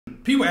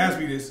People ask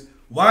me this,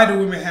 why do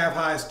women have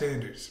high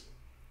standards?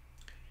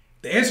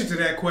 The answer to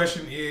that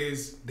question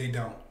is they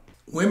don't.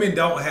 Women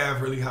don't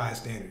have really high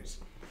standards.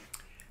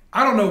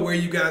 I don't know where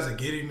you guys are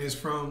getting this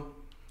from.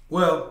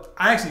 Well,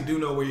 I actually do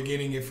know where you're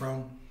getting it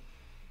from.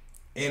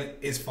 And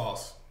it's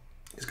false.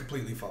 It's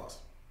completely false.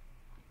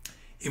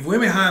 If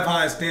women have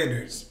high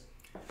standards,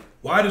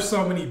 why do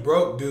so many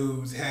broke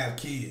dudes have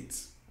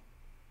kids?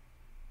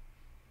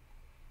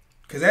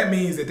 Because that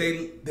means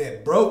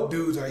that broke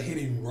dudes are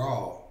hitting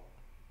raw.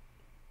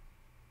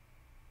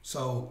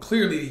 So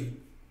clearly,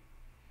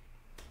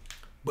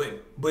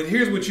 but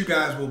here's what you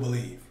guys will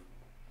believe.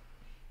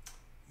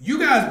 You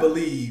guys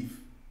believe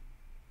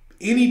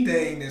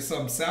anything that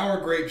some sour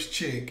grapes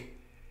chick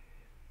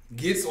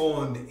gets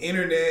on the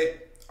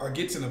internet or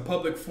gets in a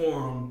public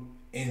forum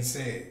and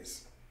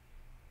says.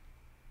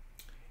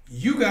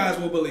 You guys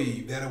will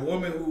believe that a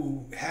woman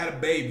who had a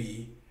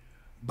baby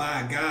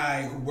by a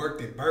guy who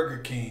worked at Burger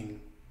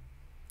King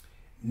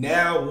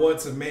now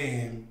wants a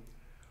man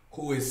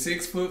who is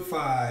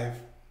 6'5",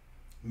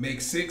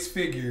 makes six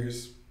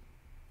figures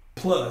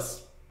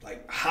plus,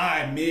 like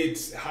high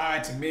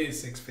to mid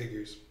six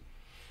figures,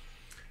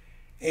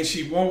 and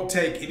she won't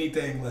take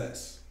anything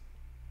less.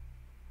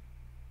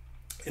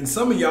 And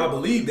some of y'all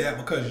believe that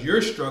because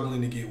you're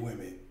struggling to get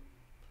women.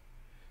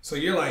 So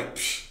you're like,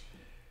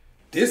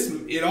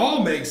 it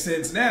all makes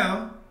sense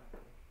now.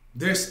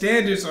 Their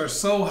standards are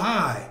so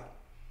high.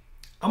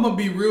 I'm going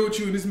to be real with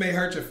you, and this may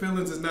hurt your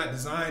feelings. It's not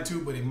designed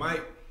to, but it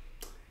might.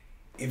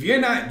 If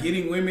you're not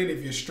getting women,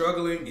 if you're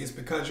struggling, it's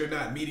because you're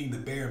not meeting the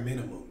bare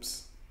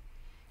minimums.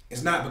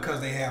 It's not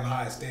because they have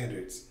high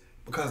standards,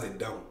 because they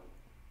don't.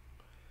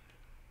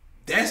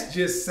 That's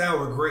just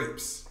sour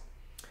grapes.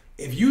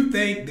 If you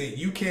think that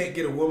you can't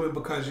get a woman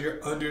because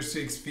you're under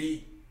 6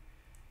 feet,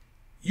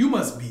 you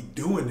must be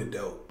doing the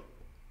dope.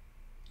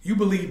 You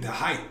believe the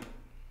hype.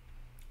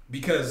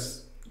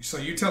 Because, so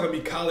you're telling me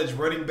college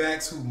running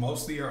backs who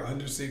mostly are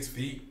under 6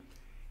 feet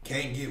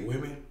can't get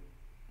women?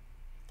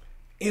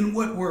 In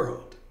what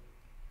world?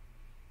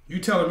 You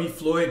telling me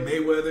Floyd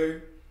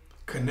Mayweather,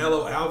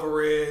 Canelo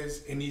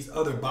Alvarez, and these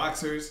other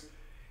boxers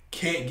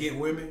can't get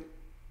women?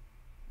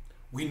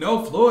 We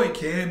know Floyd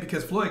can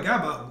because Floyd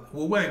got about,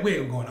 well, wait, we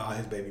ain't going to all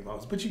his baby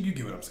mamas, but you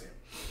get what I'm saying.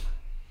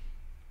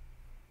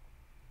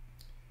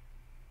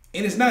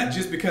 And it's not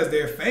just because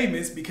they're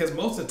famous, because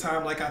most of the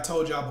time, like I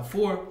told y'all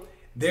before,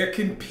 they're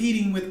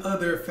competing with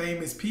other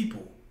famous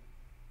people.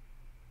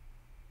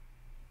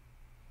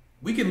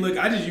 We can look,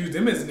 I just use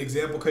them as an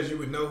example because you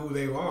would know who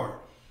they are.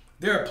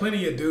 There are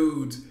plenty of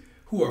dudes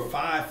who are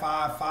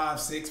 5'5",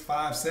 5'6",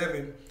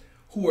 5'7",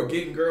 who are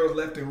getting girls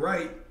left and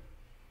right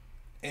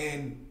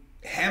and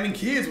having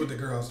kids with the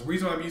girls. The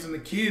reason why I'm using the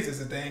kids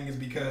as a thing is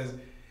because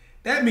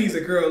that means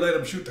the girl let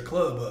him shoot the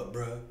club up,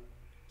 bruh.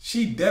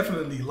 She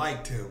definitely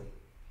liked him.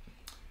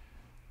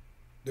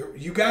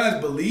 You guys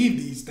believe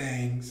these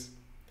things,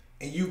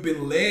 and you've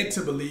been led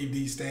to believe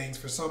these things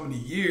for so many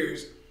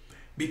years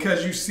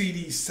because you see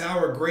these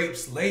sour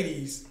grapes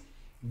ladies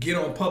get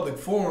on public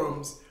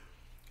forums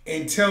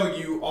and tell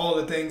you all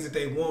the things that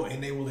they want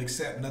and they will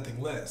accept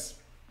nothing less.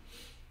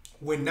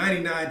 When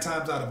 99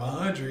 times out of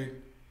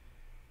 100,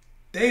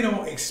 they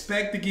don't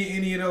expect to get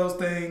any of those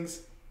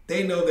things.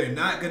 They know they're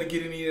not going to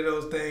get any of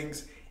those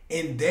things,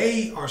 and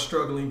they are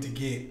struggling to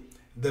get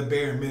the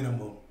bare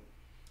minimum.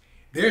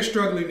 They're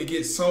struggling to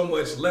get so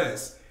much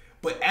less.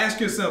 But ask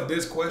yourself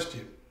this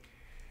question.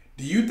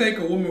 Do you think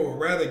a woman would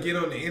rather get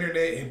on the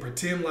internet and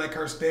pretend like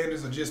her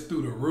standards are just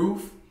through the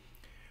roof,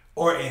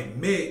 or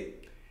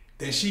admit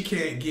that she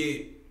can't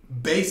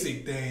get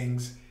basic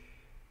things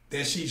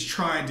that she's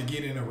trying to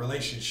get in a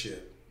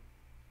relationship?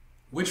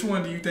 Which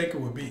one do you think it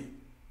would be?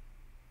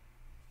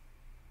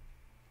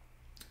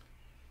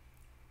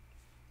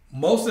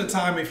 Most of the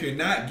time, if you're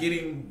not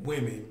getting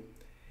women,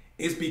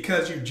 it's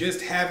because you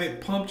just haven't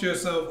pumped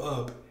yourself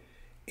up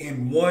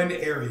in one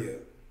area.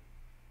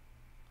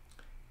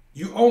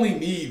 You only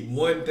need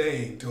one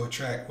thing to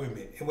attract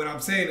women. And what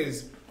I'm saying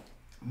is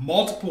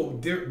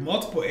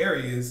multiple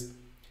areas,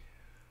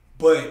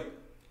 but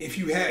if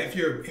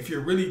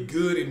you're really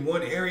good in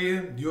one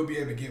area, you'll be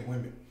able to get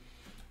women.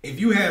 If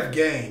you have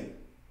game,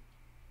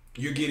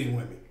 you're getting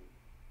women.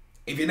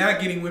 If you're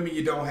not getting women,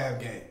 you don't have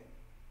game.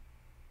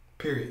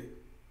 Period.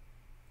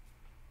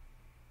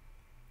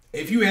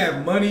 If you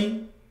have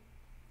money,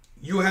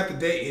 you'll have to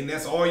date, and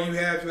that's all you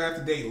have. You'll have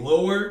to date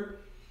lower,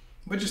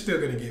 but you're still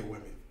going to get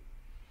women.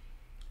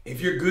 If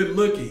you're good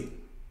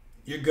looking,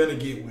 you're going to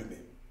get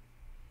women.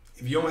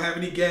 If you don't have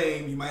any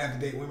game, you might have to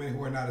date women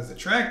who are not as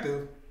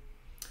attractive,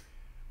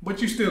 but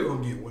you're still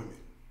going to get women.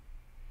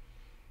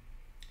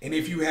 And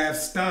if you have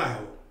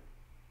style,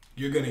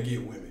 you're going to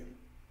get women.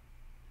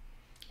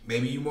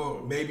 Maybe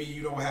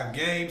you don't have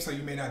game, so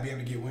you may not be able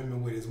to get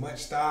women with as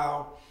much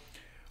style,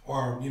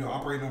 or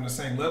operating on the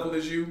same level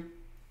as you,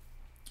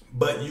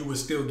 but you would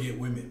still get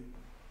women.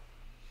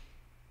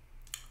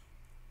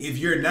 If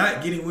you're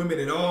not getting women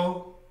at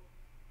all,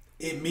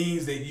 it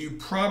means that you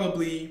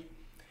probably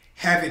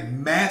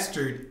haven't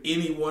mastered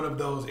any one of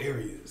those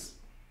areas.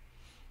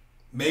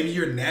 Maybe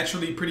you're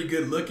naturally pretty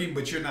good looking,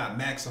 but you're not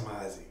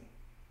maximizing.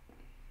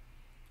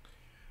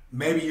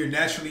 Maybe you're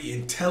naturally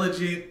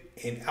intelligent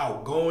and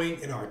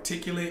outgoing and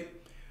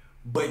articulate,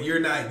 but you're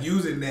not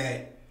using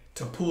that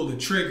to pull the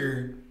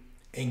trigger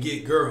and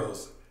get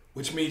girls,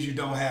 which means you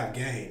don't have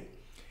game.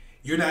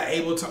 You're not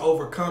able to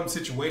overcome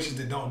situations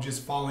that don't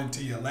just fall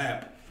into your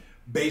lap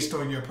based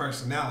on your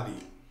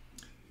personality,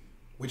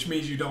 which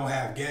means you don't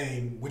have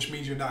game, which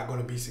means you're not going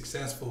to be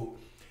successful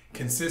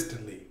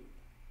consistently.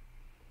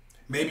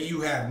 Maybe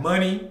you have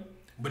money,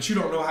 but you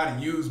don't know how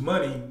to use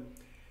money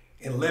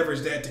and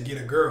leverage that to get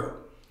a girl.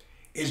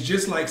 It's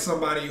just like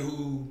somebody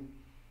who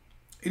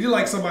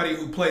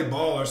play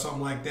ball or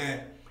something like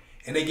that,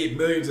 and they get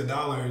millions of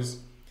dollars,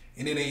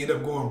 and then they end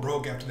up going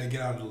broke after they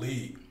get out of the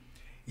league.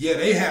 Yeah,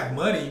 they have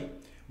money,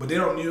 but they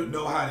don't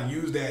know how to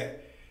use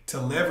that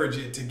to leverage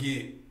it to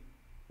get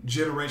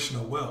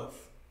generational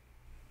wealth.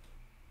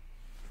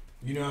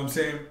 You know what I'm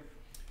saying?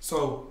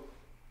 So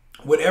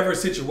whatever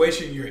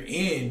situation you're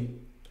in,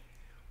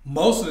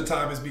 most of the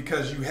time is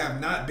because you have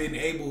not been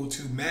able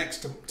to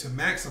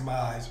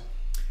maximize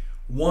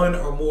one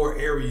or more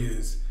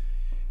areas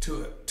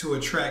to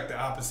attract the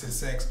opposite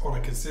sex on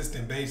a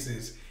consistent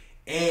basis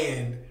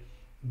and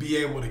be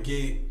able to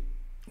get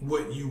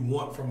what you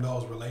want from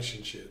those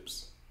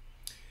relationships.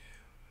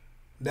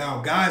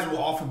 Now, guys will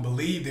often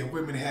believe that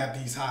women have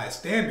these high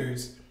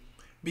standards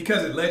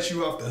because it lets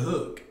you off the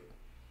hook.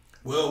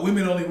 Well,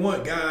 women only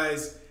want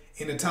guys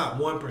in the top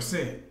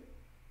 1%.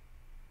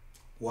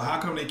 Well, how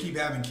come they keep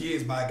having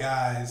kids by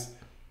guys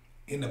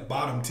in the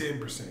bottom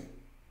 10%?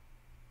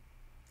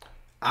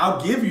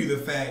 I'll give you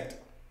the fact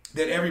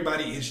that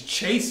everybody is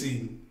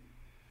chasing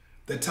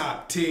the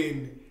top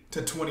 10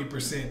 to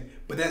 20%,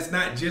 but that's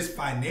not just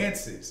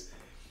finances.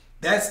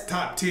 That's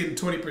top 10,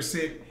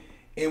 20%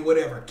 in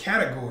whatever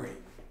category.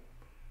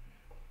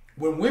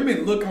 When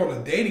women look on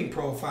a dating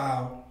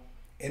profile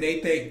and they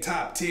think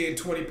top 10,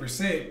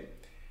 20%,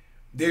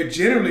 they're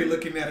generally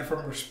looking at it from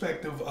a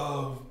perspective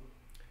of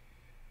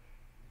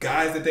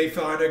guys that they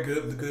find are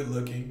good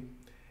looking,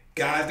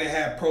 guys that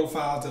have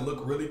profiles that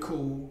look really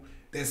cool,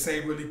 that say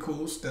really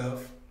cool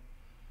stuff.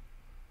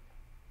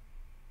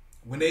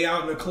 When they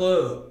out in the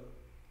club,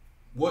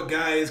 what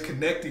guy is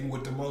connecting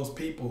with the most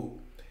people,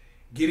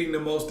 getting the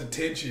most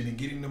attention and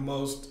getting the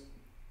most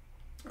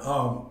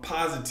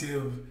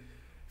positive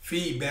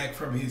feedback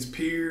from his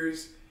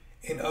peers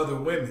and other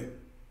women?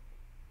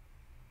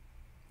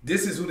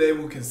 This is who they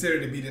will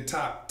consider to be the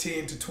top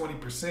 10 to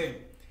 20%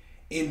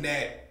 in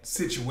that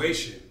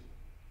situation.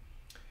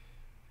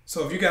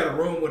 So if you got a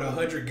room with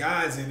 100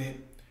 guys in it,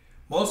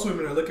 most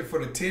women are looking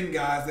for the 10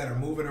 guys that are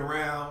moving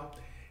around,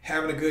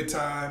 having a good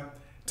time,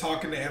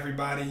 talking to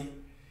everybody,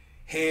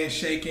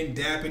 handshaking,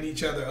 dapping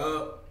each other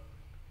up,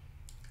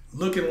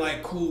 looking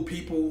like cool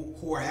people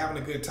who are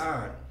having a good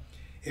time.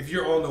 If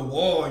you're on the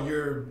wall,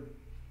 you're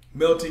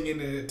melting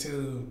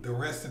into the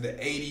rest of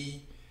the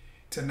 80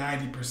 to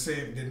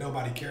 90% that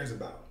nobody cares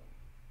about.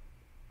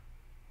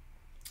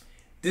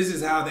 This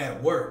is how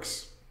that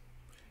works.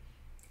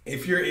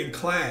 If you're in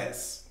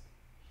class,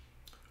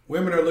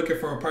 women are looking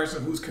for a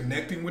person who's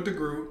connecting with the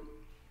group,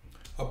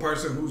 a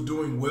person who's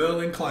doing well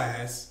in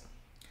class,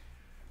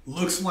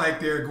 looks like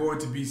they're going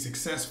to be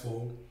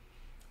successful,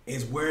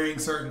 is wearing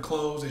certain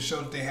clothes that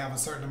show that they have a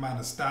certain amount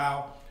of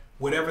style,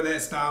 whatever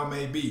that style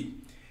may be.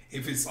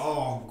 If it's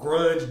all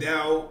grunged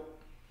out,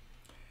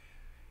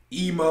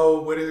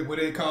 emo, what do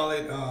they call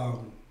it?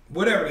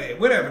 Whatever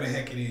the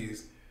heck it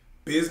is,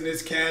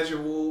 business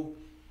casual,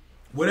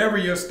 whatever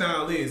your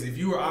style is. If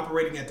you are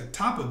operating at the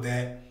top of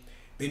that,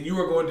 then you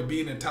are going to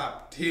be in the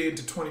top 10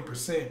 to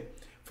 20%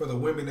 for the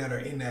women that are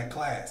in that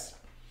class.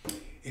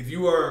 If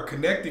you are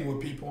connecting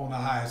with people on the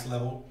highest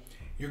level,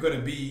 you're going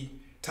to be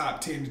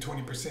top 10 to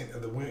 20%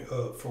 of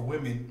the for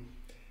women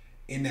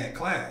in that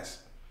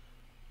class.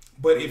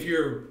 But if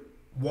you're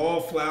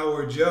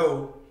Wallflower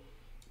Joe,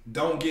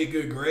 don't get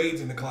good grades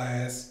in the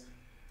class,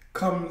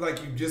 come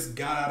like you just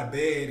got out of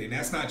bed and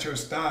that's not your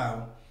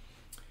style,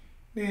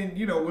 then,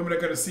 you know, women are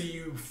going to see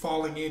you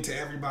falling into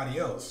everybody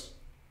else.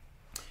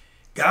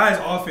 Guys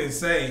often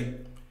say,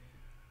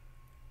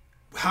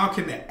 how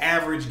can the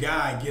average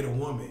guy get a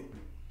woman?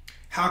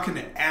 How can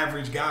the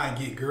average guy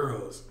get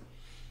girls?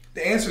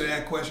 The answer to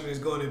that question is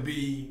going to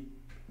be,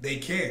 they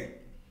can't.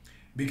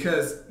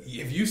 Because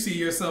if you see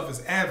yourself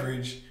as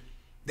average,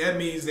 that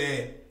means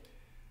that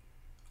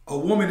a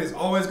woman is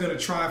always going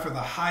to try for the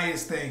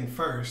highest thing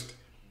first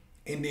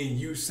and then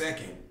you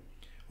second,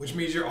 which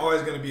means you're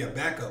always going to be a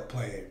backup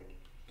plan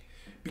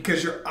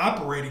because you're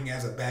operating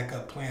as a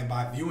backup plan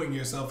by viewing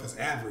yourself as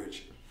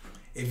average.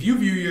 If you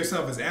view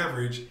yourself as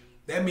average,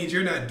 that means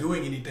you're not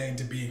doing anything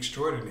to be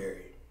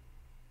extraordinary.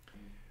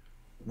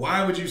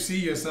 Why would you see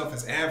yourself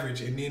as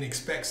average and then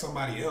expect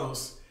somebody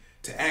else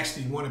to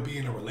actually want to be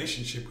in a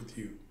relationship with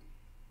you?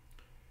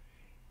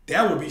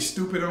 That would be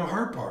stupid on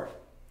her part.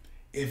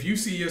 If you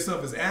see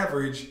yourself as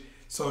average,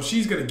 so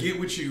she's going to get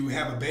with you,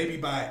 have a baby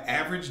by an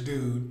average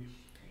dude,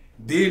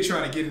 then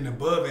try to get an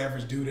above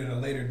average dude at a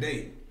later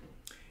date.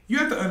 You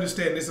have to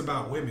understand this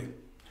about women.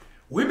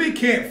 Women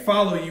can't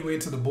follow you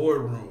into the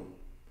boardroom.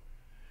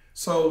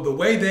 So the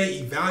way they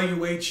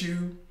evaluate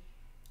you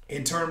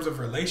in terms of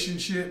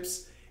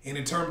relationships and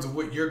in terms of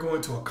what you're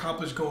going to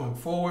accomplish going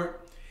forward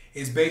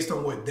is based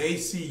on what they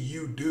see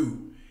you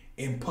do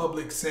in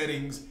public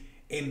settings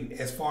and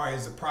as far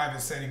as a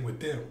private setting with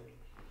them.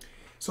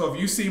 So if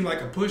you seem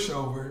like a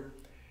pushover,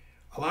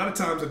 a lot of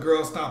times a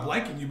girl stop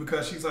liking you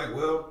because she's like,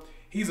 well,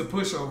 he's a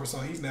pushover, so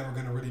he's never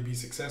going to really be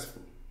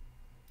successful.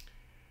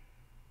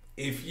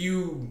 If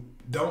you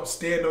don't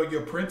stand on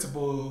your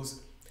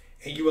principles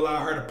and you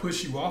allow her to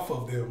push you off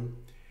of them,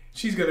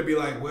 she's going to be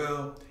like,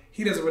 well,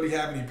 he doesn't really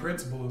have any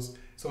principles,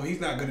 so he's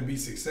not going to be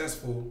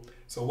successful.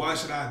 So why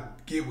should I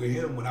get with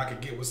him when I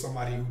could get with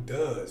somebody who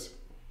does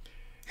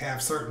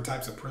have certain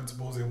types of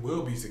principles and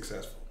will be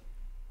successful?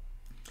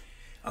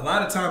 A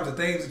lot of times the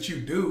things that you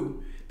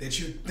do that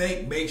you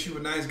think makes you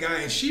a nice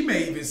guy, and she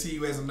may even see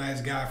you as a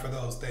nice guy for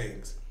those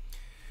things.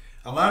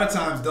 A lot of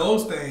times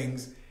those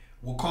things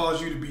will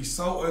cause you to be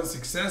so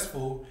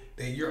unsuccessful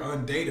that you're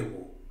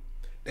undateable.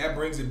 That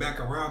brings it back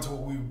around to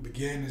what we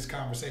began this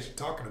conversation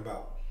talking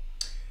about.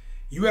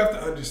 You have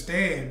to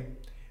understand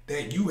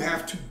that you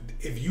have to,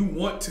 if you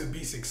want to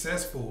be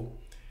successful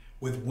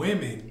with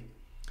women,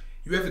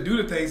 you have to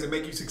do the things that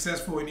make you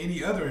successful in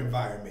any other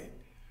environment.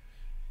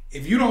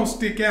 If you don't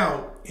stick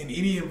out in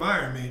any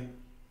environment,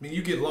 then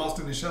you get lost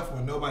in the shuffle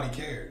and nobody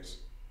cares.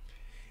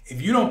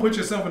 If you don't put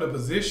yourself in a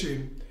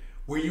position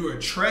where you're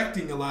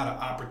attracting a lot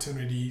of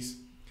opportunities,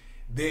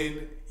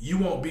 then you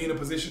won't be in a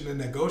position to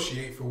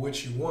negotiate for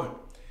what you want.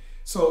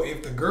 So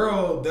if the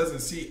girl doesn't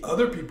see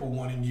other people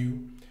wanting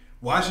you,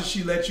 why should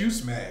she let you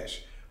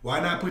smash? Why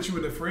not put you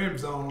in the friend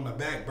zone on the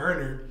back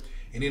burner,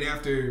 and then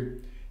after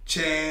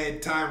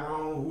Chad,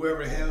 Tyrone,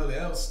 whoever the hell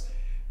else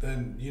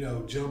done,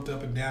 jumped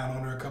up and down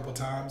on her a couple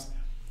times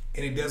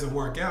and it doesn't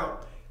work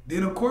out,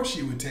 then of course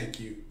she would take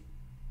you.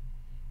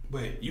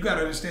 But you got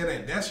to understand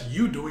that that's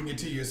you doing it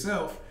to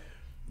yourself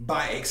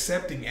by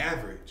accepting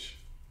average.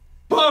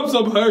 Pops,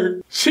 I'm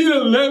hurt. She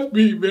done left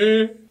me,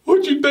 man.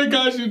 What you think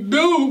I should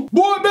do?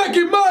 Boy, back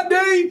in my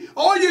day,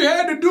 all you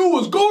had to do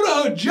was go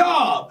to her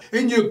job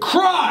and you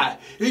cry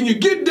and you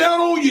get down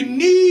on your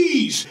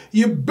knees.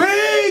 You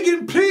beg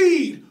and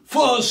plead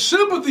for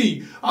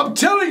sympathy. I'm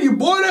telling you,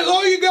 boy, that's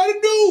all you gotta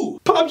do.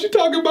 Pops, you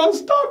talking about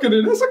stalking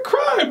her. That's a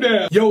crime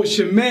now. Yo, it's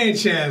your man,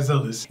 Chaz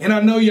Ellis. And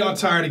I know y'all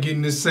tired of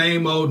getting the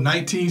same old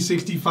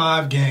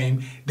 1965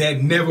 game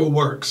that never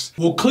works.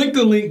 Well, click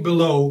the link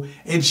below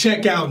and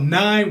check out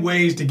 9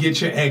 ways to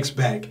get your ex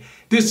back.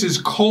 This is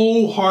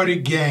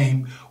cold-hearted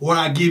game where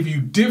I give you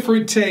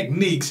different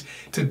techniques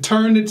to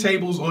turn the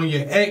tables on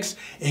your ex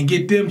and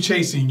get them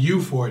chasing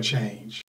you for a change.